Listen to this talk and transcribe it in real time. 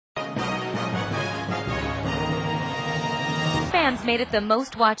fans made it the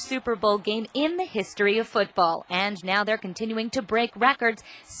most-watched Super Bowl game in the history of football. And now they're continuing to break records,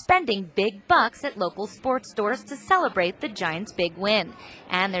 spending big bucks at local sports stores to celebrate the Giants' big win.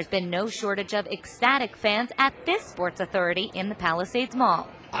 And there's been no shortage of ecstatic fans at this Sports Authority in the Palisades Mall.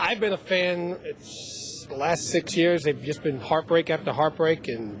 I've been a fan the last 6 years. They've just been heartbreak after heartbreak,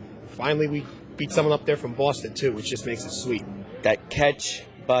 and finally we beat someone up there from Boston, too, which just makes it sweet. That catch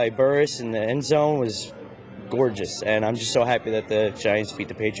by Burris in the end zone was gorgeous, and I'm just so happy that the Giants beat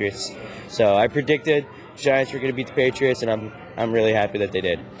the Patriots. So I predicted Giants were going to beat the Patriots, and I'm really happy that they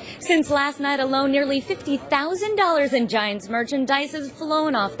did. Since last night alone, nearly $50,000 in Giants merchandise has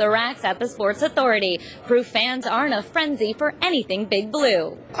flown off the racks at the Sports Authority. Proof fans are in a frenzy for anything Big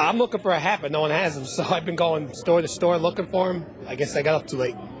Blue. I'm looking for a hat, but no one has them, so I've been going store to store looking for them. I guess I got up too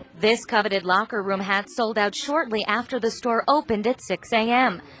late. This coveted locker room hat sold out shortly after the store opened at 6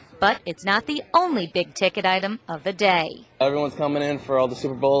 a.m. But it's not the only big-ticket item of the day. Everyone's coming in for all the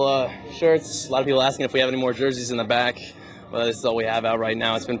Super Bowl shirts. A lot of people asking if we have any more jerseys in the back. Well, this is all we have out right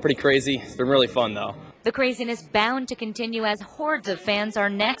now. It's been pretty crazy. It's been really fun, though. The craziness bound to continue as hordes of fans are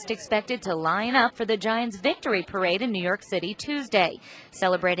next expected to line up for the Giants' victory parade in New York City Tuesday,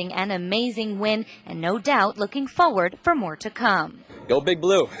 celebrating an amazing win and no doubt looking forward for more to come. Go Big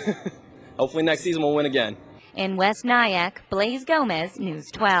Blue. Hopefully next season we'll win again. In West Nyack, Blaze Gomez,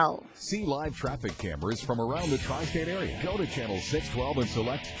 News 12. See live traffic cameras from around the tri-state area. Go to Channel 612 and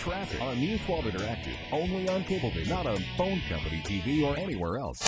select Traffic on News 12 Interactive. Only on Cablevision, not on Phone Company TV or anywhere else.